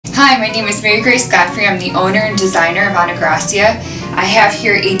Hi, my name is Mary Grace Godfrey. I'm the owner and designer of Ana Gracia. I have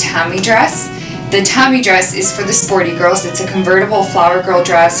here a Thommy dress. The Thommy dress is for the sporty girls. It's a convertible flower girl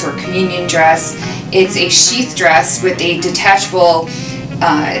dress or communion dress. It's a sheath dress with a detachable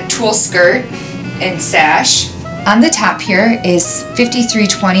tulle skirt and sash. On the top here is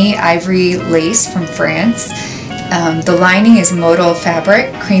 5320 ivory lace from France. The lining is modal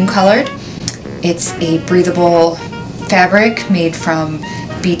fabric, cream colored. It's a breathable fabric made from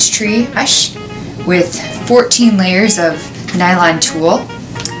beech tree mesh with 14 layers of nylon tulle.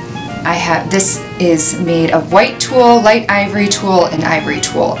 This is made of white tulle, light ivory tulle, and ivory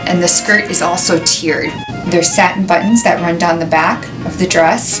tulle, and the skirt is also tiered. There's satin buttons that run down the back of the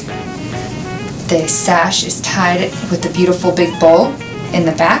dress. The sash is tied with a beautiful big bow in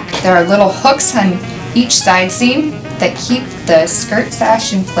the back. There are little hooks on each side seam that keep the skirt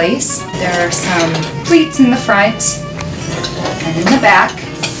sash in place. There are some pleats in the front and in the back.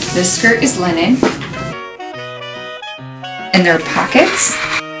 The skirt is linen, and there are pockets.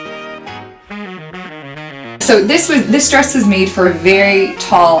 So this dress was made for a very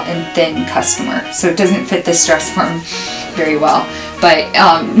tall and thin customer, so it doesn't fit this dress form very well. But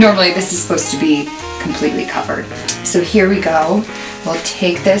normally this is supposed to be completely covered. So here we go. We'll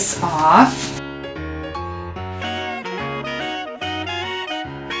take this off.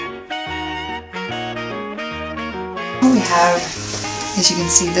 We have, as you can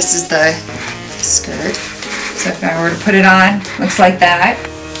see, this is the skirt. So if I were to put it on, looks like that.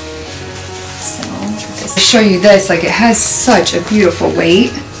 So to show you this, like, it has such a beautiful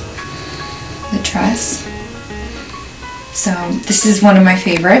weight, the dress. So this is one of my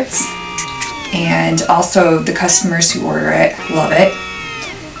favorites, and also the customers who order it love it.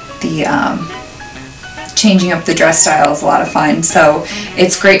 The changing up the dress style is a lot of fun, so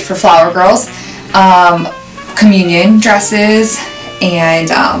it's great for flower girls, communion dresses, and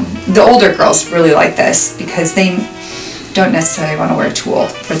the older girls really like this because they don't necessarily want to wear tulle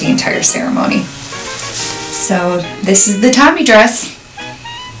for the entire ceremony. So this is the Thommy dress.